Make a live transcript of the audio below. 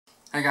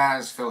Hey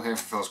guys, Phil here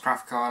from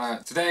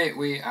Philscraftcorner. Today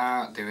we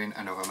are doing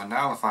another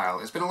mandala file.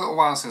 It's been a little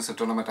while since I've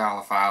done a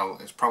mandala file.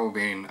 It's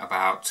probably been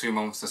about 2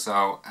 months or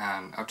so,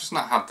 and I've just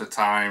not had the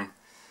time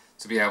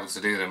to be able to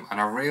do them.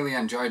 And I really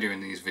enjoy doing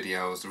these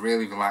videos. They're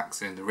really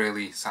relaxing, they're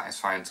really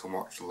satisfying to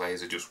watch the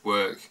laser just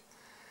work.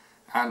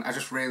 And I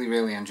just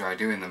really enjoy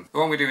doing them. The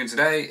one we're doing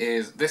today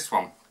is this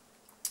one.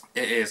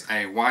 It is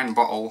a wine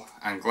bottle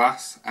and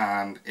glass,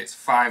 and it's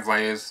 5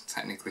 layers,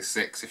 technically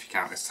 6 if you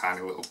count this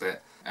tiny little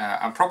bit.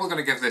 I'm probably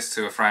going to give this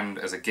to a friend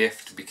as a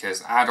gift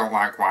because I don't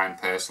like wine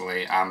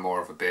personally. I'm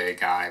more of a beer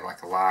guy,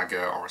 like a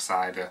lager or a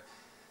cider.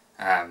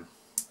 I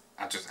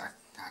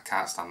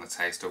can't stand the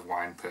taste of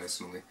wine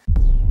personally.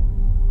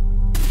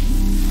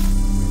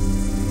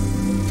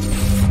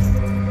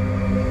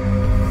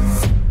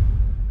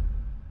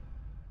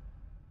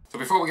 So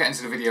before we get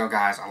into the video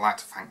guys, I'd like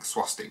to thank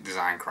Swastik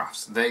Design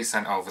Crafts. They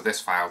sent over this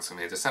file to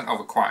me. They sent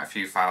over quite a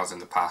few files in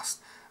the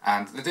past,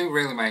 and they do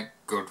really make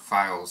good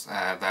files.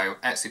 Their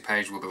Etsy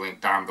page will be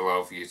linked down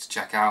below for you to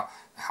check out.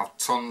 They have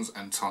tons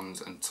and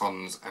tons and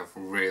tons of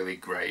really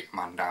great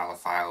mandala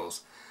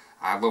files.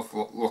 I love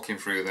looking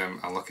through them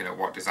and looking at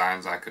what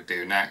designs I could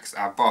do next.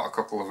 I bought a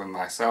couple of them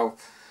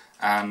myself,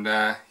 and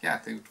yeah,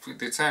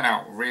 they turn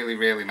out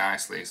really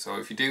nicely. So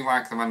if you do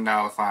like the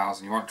mandala files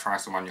and you want to try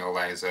some on your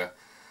laser,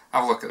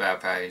 have a look at their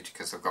page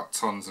because they've got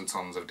tons and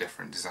tons of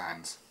different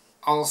designs.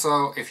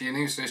 Also, if you're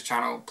new to this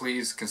channel,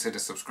 please consider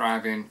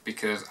subscribing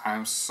because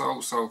I'm so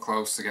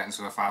close to getting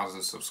to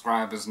 1,000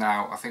 subscribers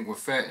now. I think we're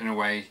 13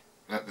 away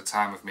at the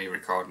time of me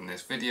recording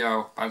this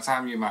video. By the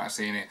time you might have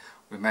seen it,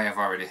 we may have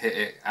already hit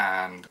it,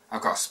 and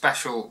I've got a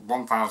special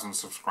 1,000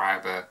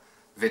 subscriber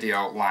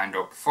video lined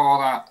up for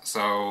that.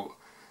 So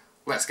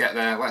let's get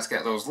there, let's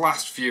get those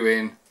last few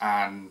in,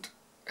 and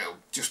it'll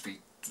just be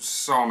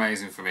so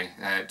amazing for me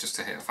just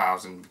to hit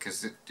 1,000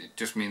 because it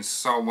just means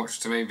so much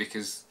to me,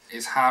 because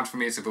it's hard for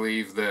me to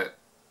believe that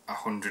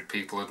 100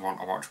 people would want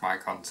to watch my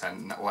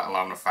content, let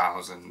alone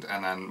 1,000,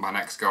 and then my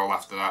next goal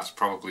after that's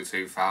probably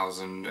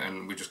 2,000,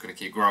 and we're just going to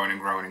keep growing and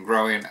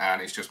growing, and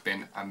it's just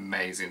been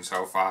amazing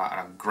so far, and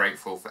I'm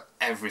grateful for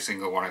every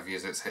single one of you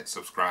that's hit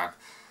subscribe.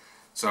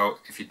 So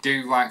if you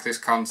do like this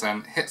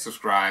content, hit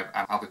subscribe,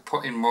 and I'll be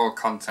putting more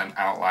content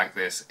out like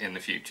this in the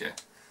future.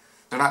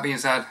 So that being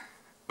said,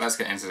 let's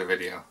get into the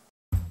video.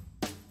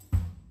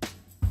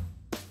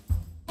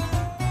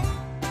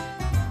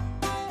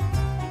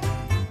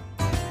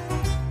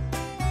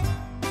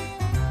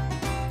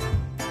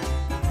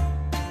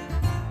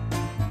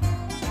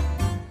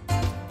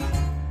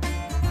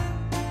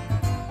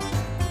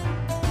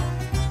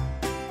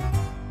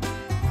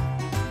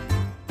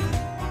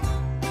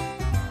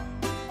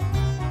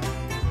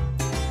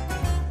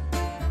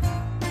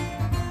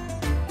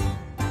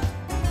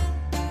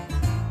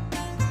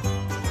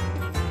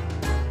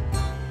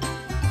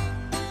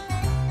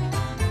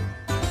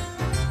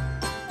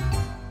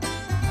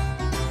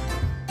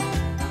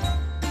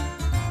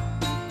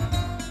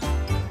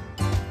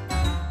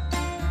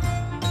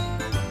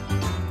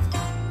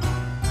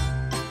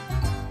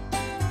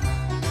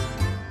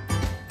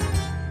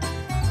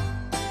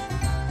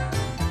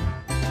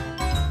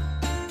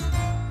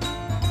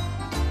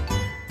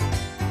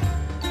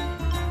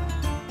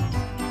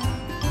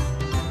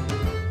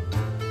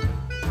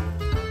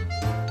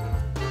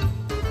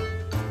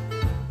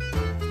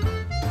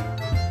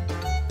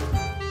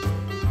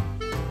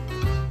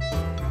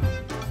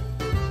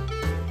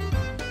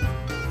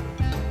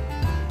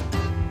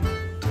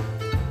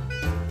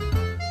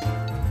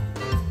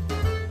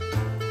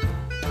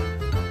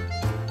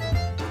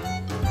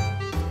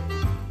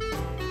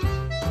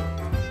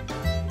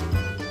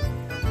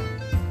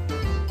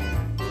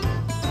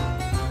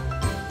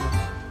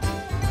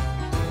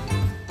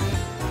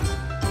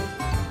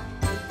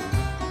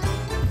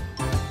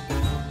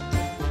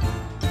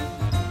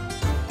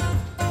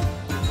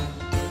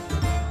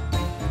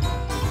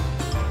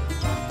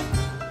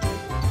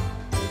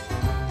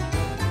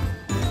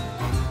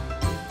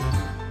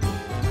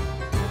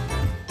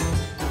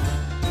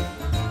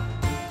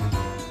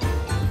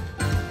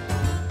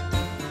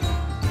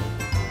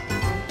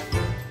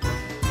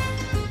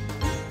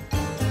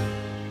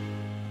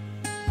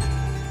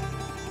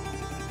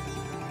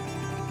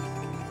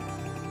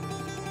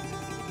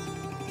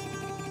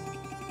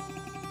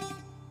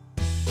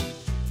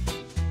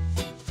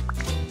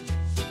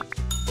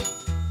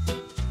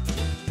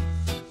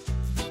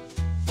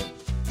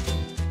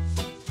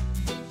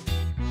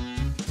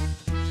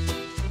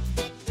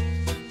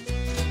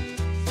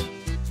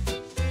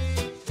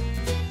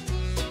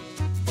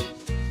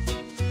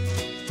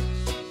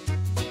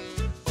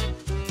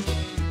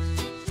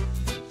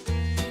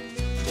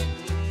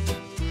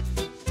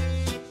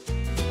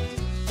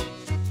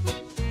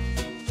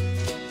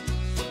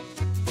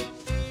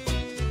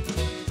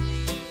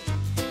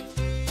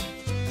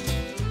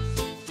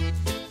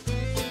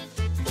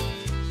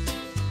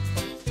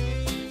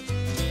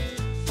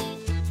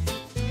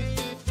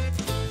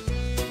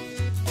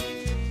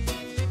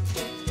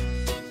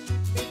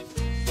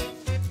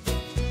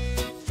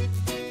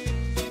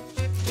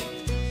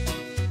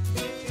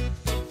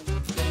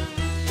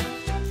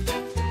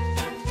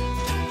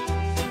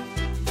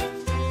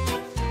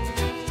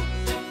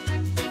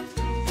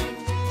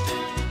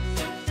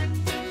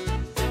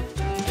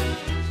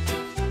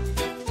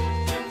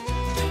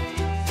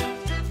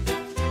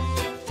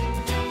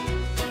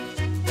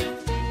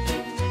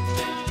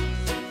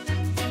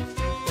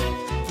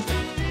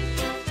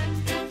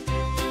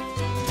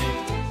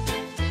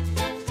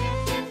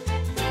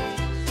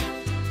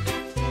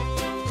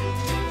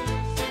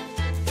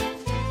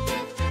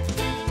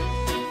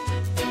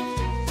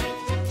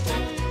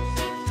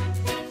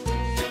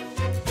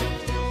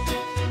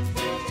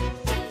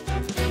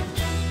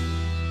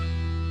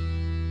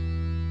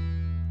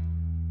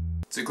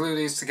 To glue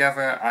these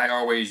together, I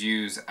always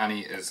use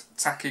Anita's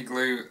tacky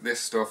glue. This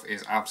stuff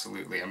is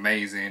absolutely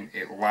amazing.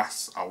 It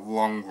lasts a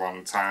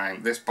long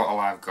time. This bottle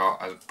I've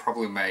got has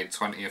probably made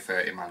 20 or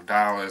 30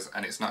 mandalas,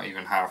 and it's not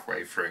even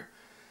halfway through.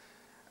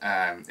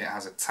 It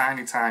has a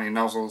tiny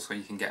nozzle, so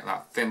you can get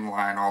that thin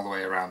line all the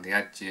way around the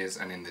edges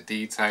and in the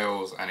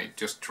details, and it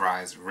just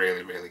dries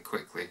really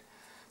quickly.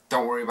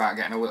 Don't worry about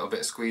getting a little bit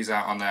of squeeze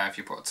out on there. If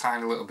you put a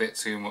tiny little bit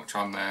too much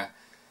on there,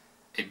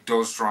 it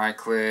does dry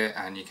clear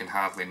and you can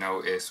hardly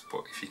notice,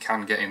 but if you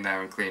can get in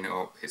there and clean it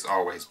up, it's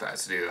always better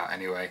to do that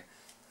anyway.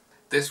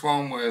 This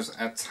one was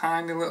a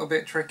tiny little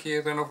bit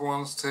trickier than other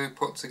ones to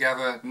put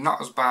together. Not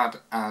as bad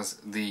as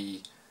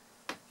the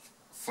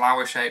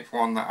flower shaped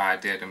one that I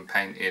did and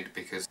painted,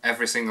 because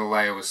every single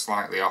layer was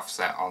slightly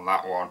offset on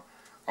that one.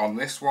 On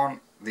this one,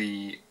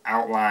 the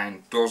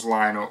outline does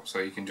line up, so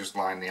you can just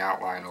line the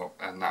outline up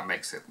and that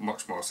makes it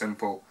much more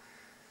simple.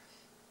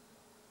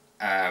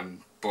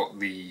 But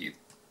the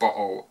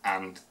bottle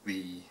and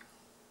the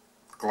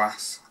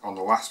glass on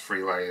the last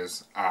 3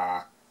 layers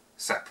are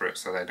separate,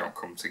 so they don't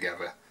come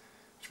together,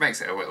 which makes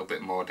it a little bit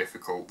more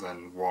difficult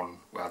than one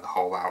where the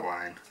whole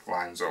outline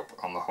lines up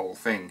on the whole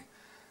thing.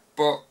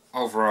 But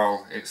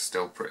overall, it's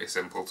still pretty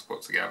simple to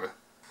put together.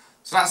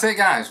 So that's it,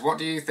 guys. What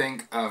do you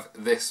think of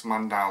this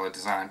mandala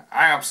design?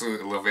 I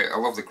absolutely love it. I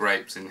love the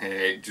grapes in here.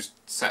 It just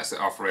sets it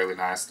off really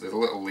nicely. The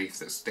little leaf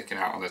that's sticking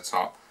out on the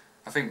top.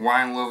 I think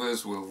wine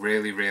lovers will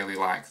really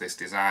like this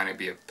design. It'd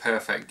be a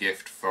perfect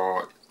gift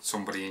for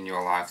somebody in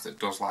your life that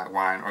does like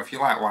wine, or if you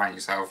like wine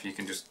yourself, you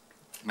can just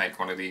make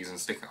one of these and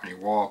stick it on your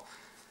wall.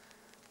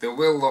 They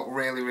will look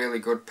really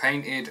good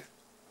painted.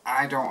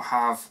 I don't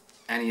have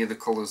any of the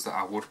colours that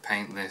I would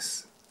paint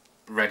this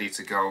ready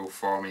to go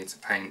for me to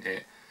paint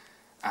it.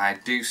 I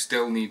do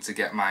still need to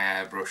get my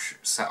airbrush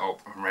set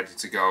up and ready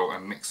to go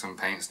and mix some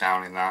paints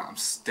down in that. I'm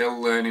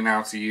still learning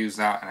how to use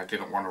that, and I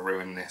didn't want to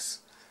ruin this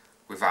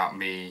without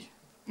me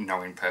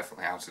knowing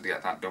perfectly how to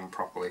get that done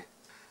properly.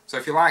 So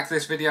if you like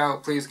this video,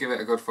 please give it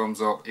a good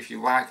thumbs up. If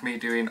you like me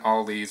doing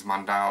all these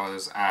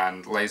mandalas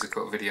and laser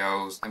cut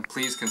videos, then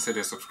please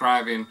consider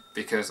subscribing,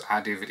 because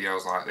I do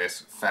videos like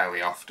this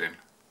fairly often.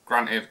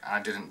 Granted,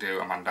 I didn't do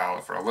a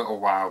mandala for a little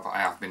while, but I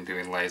have been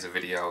doing laser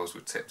videos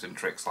with tips and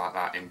tricks like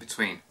that in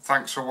between.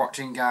 Thanks for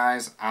watching,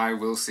 guys. I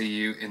will see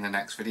you in the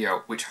next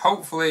video, which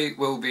hopefully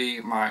will be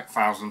my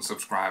 1,000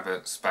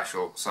 subscriber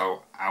special,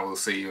 so I will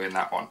see you in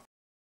that one.